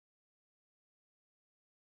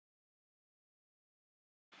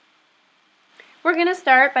We're going to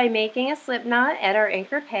start by making a slip knot at our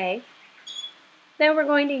anchor peg. Then we're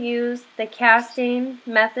going to use the casting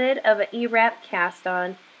method of an E-wrap cast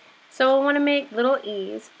on. So we'll want to make little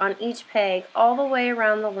E's on each peg all the way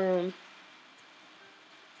around the loom.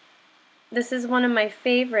 This is one of my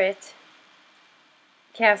favorite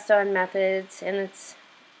cast on methods, and it's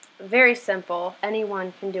very simple.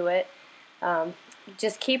 Anyone can do it.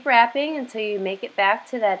 Just keep wrapping until you make it back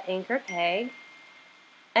to that anchor peg.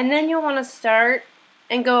 And then you'll want to start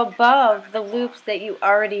and go above the loops that you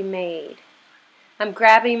already made. I'm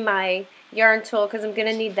grabbing my yarn tool because I'm going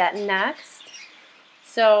to need that next.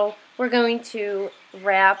 So we're going to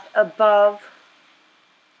wrap above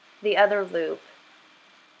the other loop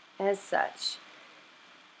as such.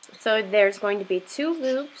 So there's going to be 2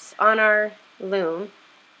 loops on our loom.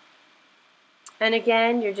 And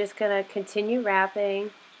again, you're just going to continue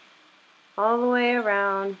wrapping all the way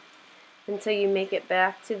around until you make it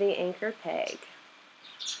back to the anchor peg.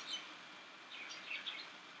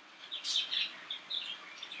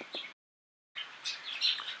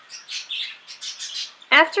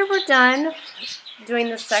 After we're done doing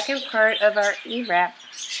the second part of our E-wrap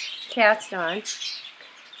cast on,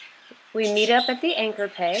 we meet up at the anchor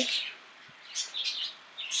peg.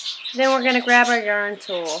 Then we're going to grab our yarn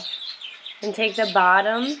tool and take the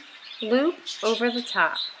bottom loop over the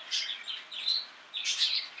top.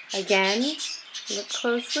 Again, look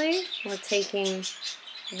closely. We're taking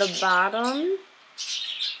the bottom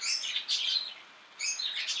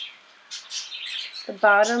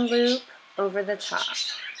loop over the top.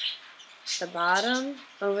 The bottom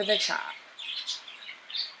over the top.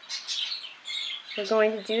 We're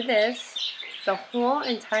going to do this the whole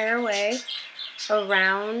entire way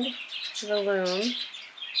around the loom.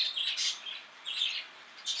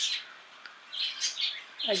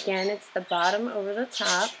 Again, it's the bottom over the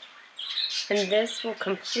top, and this will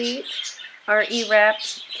complete our E-wrap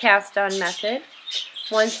cast on method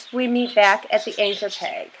once we meet back at the anchor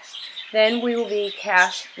peg. Then we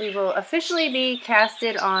will officially be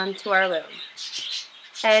casted onto our loom,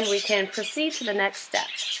 and we can proceed to the next step.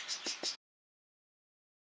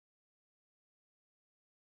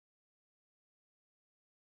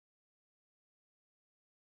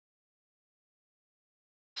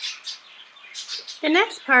 The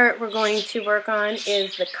next part we're going to work on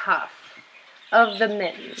is the cuff of the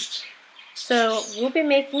mitten. So we'll be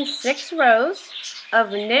making 6 rows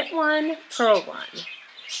of knit 1, purl 1.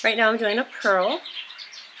 Right now I'm doing a purl.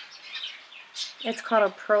 It's called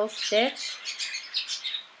a purl stitch.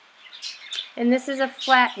 And this is a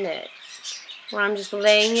flat knit, where I'm just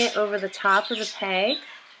laying it over the top of the peg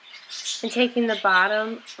and taking the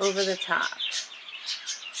bottom over the top.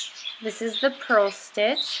 This is the purl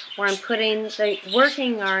stitch, where I'm putting the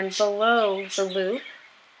working yarn below the loop.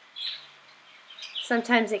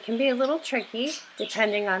 Sometimes it can be a little tricky,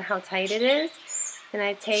 depending on how tight it is. And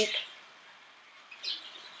I take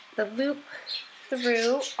the loop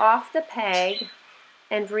through off the peg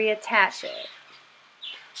and reattach it.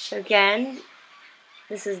 So again,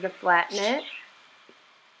 this is the flat knit,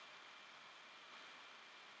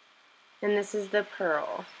 and this is the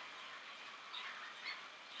purl.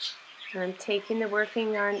 And I'm taking the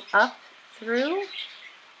working yarn up through,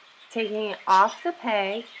 taking it off the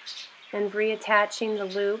peg, and reattaching the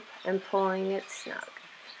loop and pulling it snug,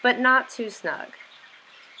 but not too snug.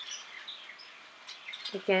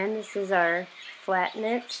 Again, this is our flat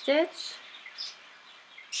knit stitch.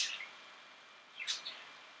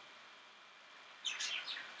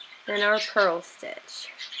 And our purl stitch.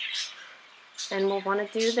 And we'll want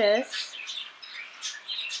to do this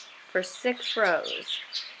for 6 rows.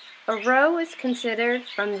 A row is considered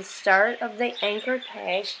from the start of the anchor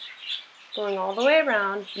peg, going all the way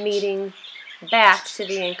around, meeting back to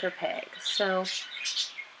the anchor peg. So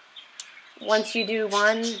once you do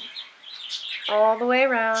one all the way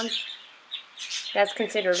around, that's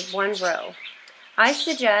considered 1 row. I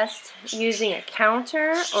suggest using a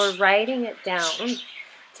counter or writing it down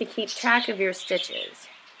to keep track of your stitches.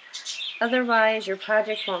 Otherwise, your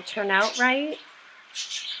project won't turn out right.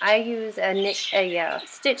 I use a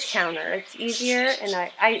stitch counter. It's easier, and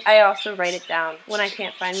I also write it down when I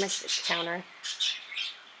can't find my stitch counter.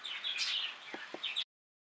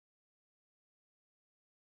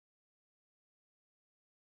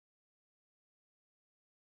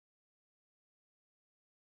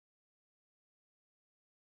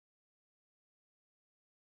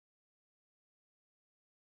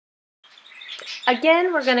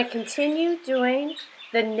 Again, we're going to continue doing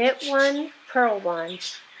the knit 1, purl 1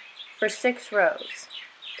 for 6 rows.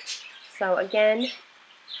 So again,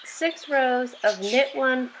 6 rows of knit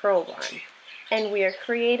 1, purl 1. And we are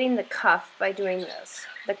creating the cuff by doing this,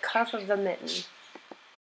 the cuff of the mitten.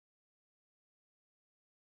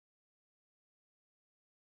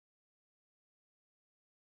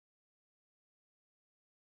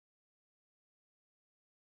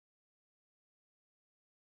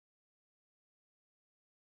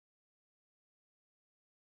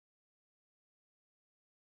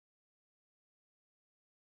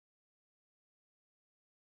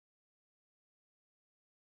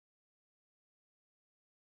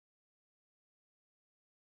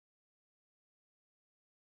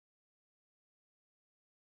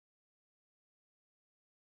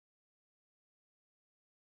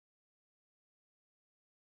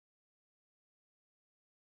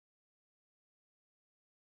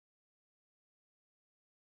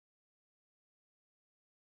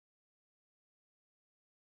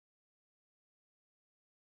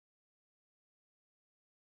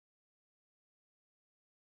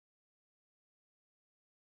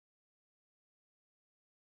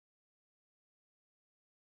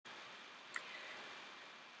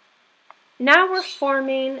 Now we're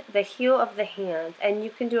forming the heel of the hand, and you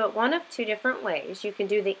can do it one of two different ways. You can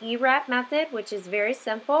do the E-wrap method, which is very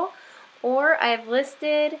simple, or I've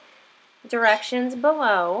listed directions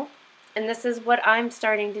below, and this is what I'm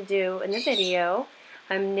starting to do in the video.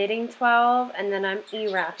 I'm knitting 12 and then I'm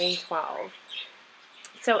E-wrapping 12.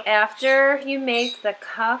 So after you make the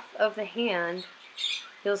cuff of the hand,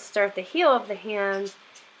 you'll start the heel of the hand.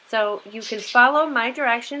 So you can follow my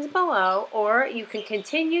directions below, or you can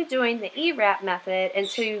continue doing the E-wrap method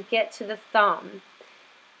until you get to the thumb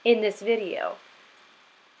in this video.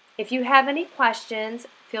 If you have any questions,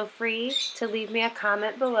 feel free to leave me a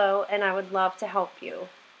comment below and I would love to help you.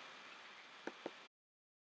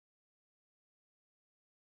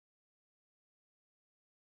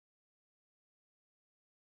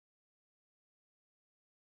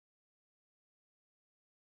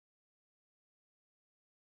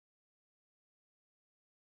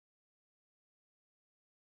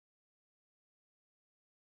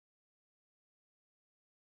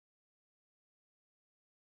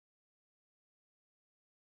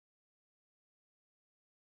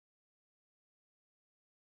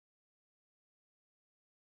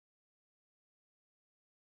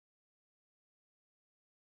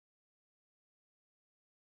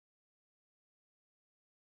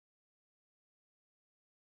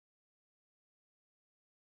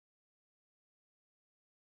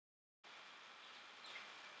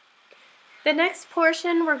 The next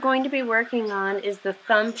portion we're going to be working on is the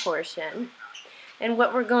thumb portion. And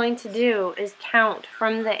what we're going to do is count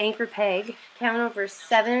from the anchor peg, count over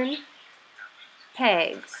 7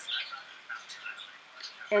 pegs.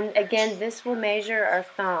 And again, this will measure our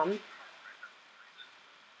thumb.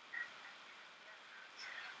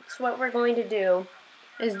 So what we're going to do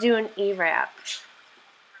is do an E-wrap.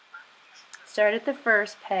 Start at the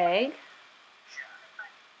first peg,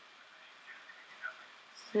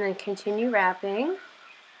 and then continue wrapping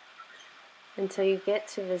until you get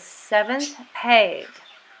to the 7th peg.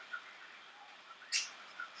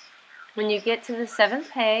 When you get to the 7th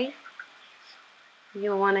peg,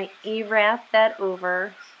 you'll want to E-wrap that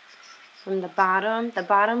over from the bottom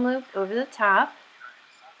loop over the top,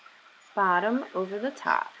 bottom over the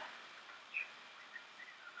top.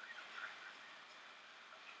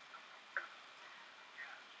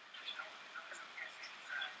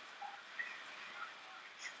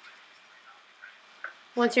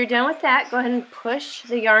 Once you're done with that, go ahead and push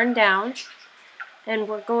the yarn down, and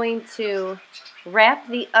we're going to wrap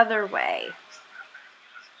the other way.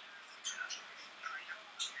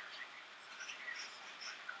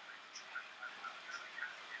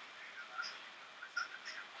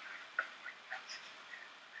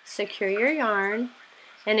 Secure your yarn,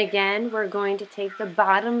 and again we're going to take the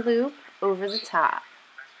bottom loop over the top.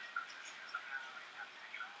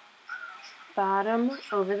 Bottom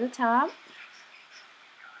over the top.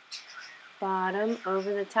 Bottom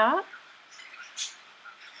over the top.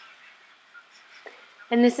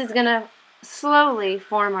 And this is going to slowly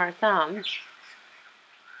form our thumb.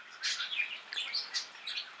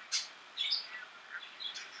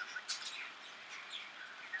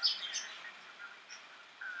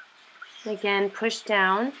 Again, push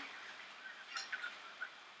down,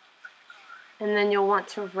 and then you'll want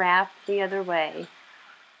to wrap the other way.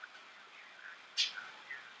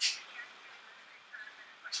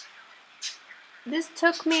 This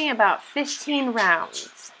took me about 15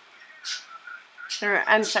 rounds, or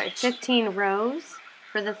I'm sorry, 15 rows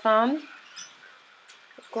for the thumb.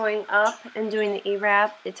 Going up and doing the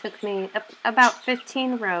E-wrap, it took me about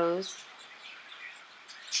 15 rows,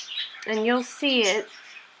 and you'll see it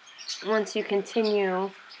once you continue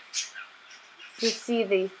you see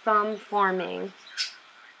the thumb forming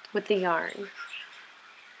with the yarn.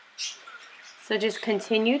 So just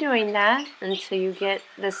continue doing that until you get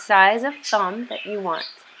the size of thumb that you want.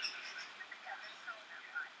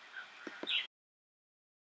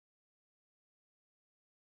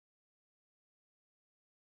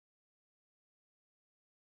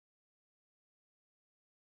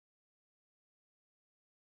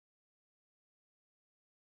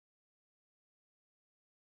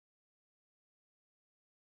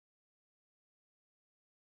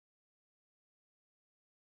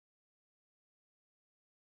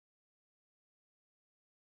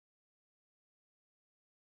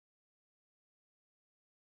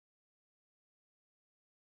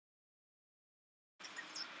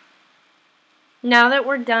 Now that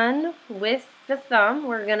we're done with the thumb,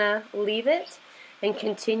 we're going to leave it and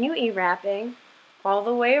continue E-wrapping all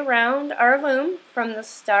the way around our loom from the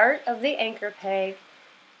start of the anchor peg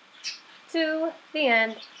to the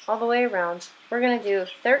end, all the way around. We're going to do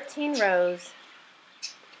 13 rows,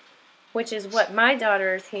 which is what my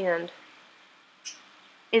daughter's hand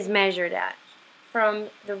is measured at. From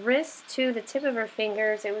the wrist to the tip of her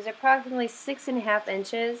fingers, it was approximately 6.5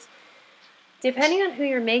 inches. Depending on who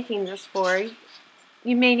you're making this for,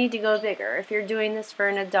 you may need to go bigger. If you're doing this for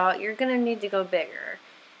an adult, you're going to need to go bigger.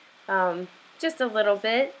 Just a little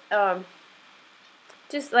bit.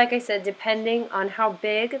 Just like I said, depending on how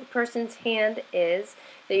big the person's hand is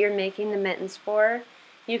that you're making the mittens for,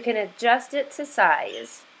 you can adjust it to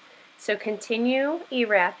size. So continue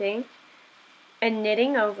E-wrapping and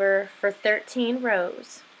knitting over for 13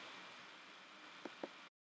 rows.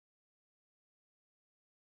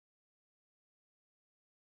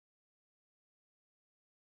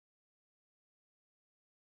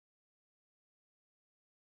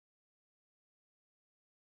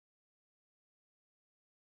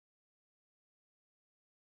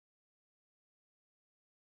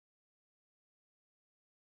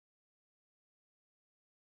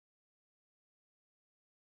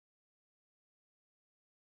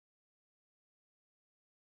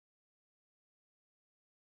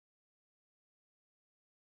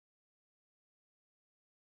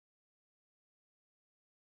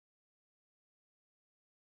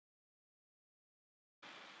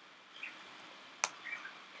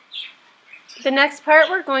 The next part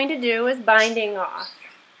we're going to do is binding off.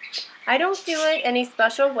 I don't do it any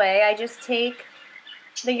special way. I just take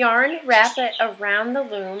the yarn, wrap it around the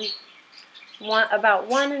loom about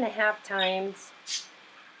 1.5 times,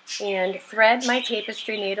 and thread my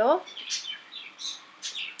tapestry needle.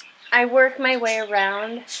 I work my way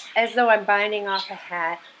around as though I'm binding off a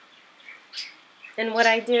hat. And what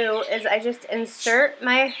I do is I just insert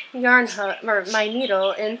my yarn hook or my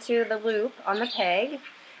needle into the loop on the peg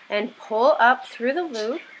and pull up through the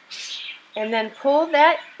loop, and then pull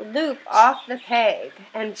that loop off the peg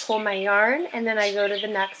and pull my yarn, and then I go to the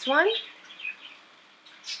next one.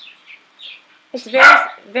 It's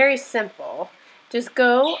very simple. Just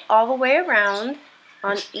go all the way around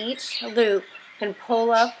on each loop and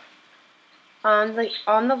pull up on the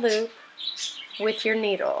loop with your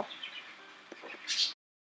needle.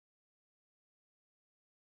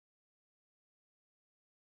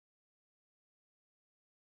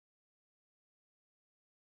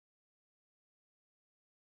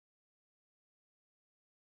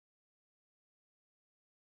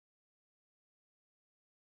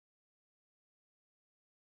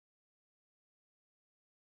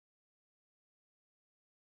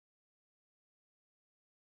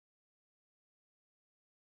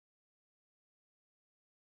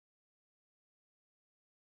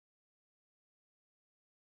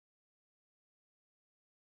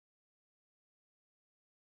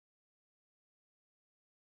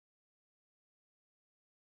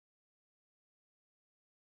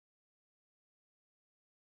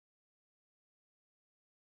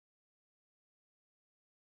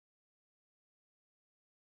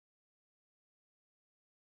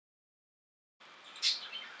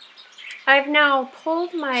 I've now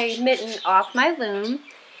pulled my mitten off my loom,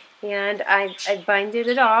 and I binded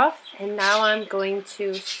it off, and now I'm going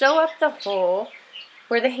to sew up the hole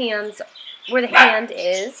where the hand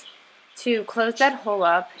is to close that hole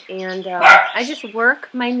up. And I just work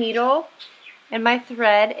my needle and my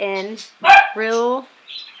thread in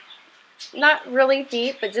not really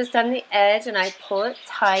deep, but just on the edge, and I pull it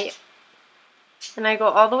tight, and I go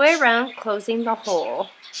all the way around, closing the hole.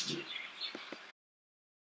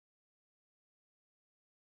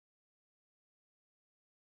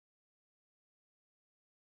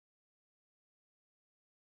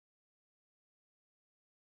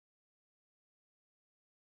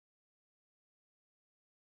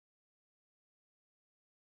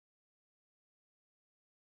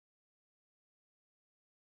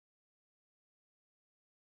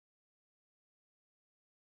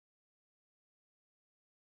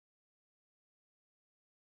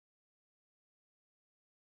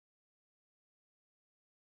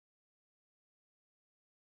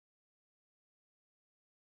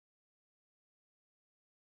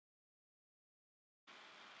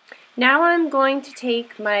 Now I'm going to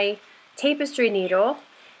take my tapestry needle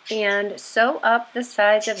and sew up the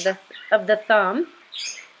sides of the thumb,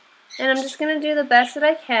 and I'm just going to do the best that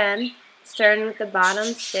I can, starting with the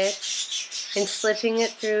bottom stitch and slipping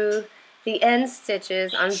it through the end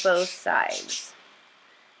stitches on both sides,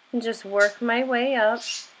 and just work my way up.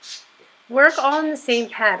 Work all in the same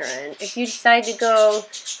pattern. If you decide to go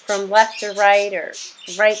from left to right or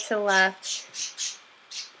right to left,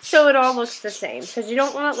 so it all looks the same, because you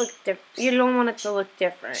don't want it to look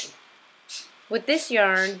different. With this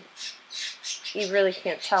yarn, you really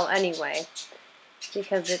can't tell anyway,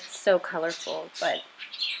 because it's so colorful. But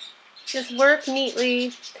just work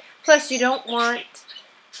neatly. Plus, you don't want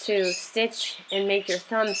to stitch and make your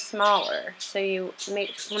thumb smaller, so you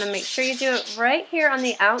want to make sure you do it right here on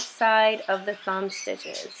the outside of the thumb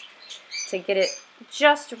stitches to get it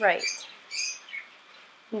just right.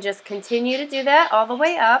 And just continue to do that all the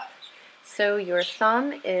way up so your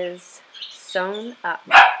thumb is sewn up.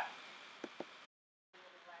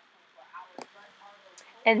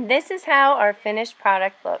 And this is how our finished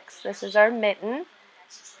product looks. This is our mitten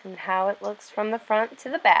and how it looks from the front to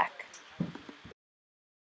the back.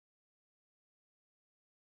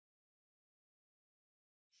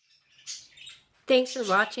 Thanks for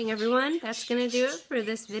watching, everyone. That's going to do it for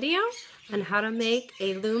this video on how to make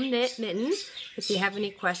a loom knit mitten. If you have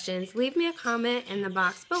any questions, leave me a comment in the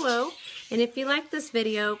box below. And if you like this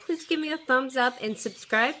video, please give me a thumbs up and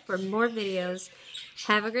subscribe for more videos.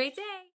 Have a great day.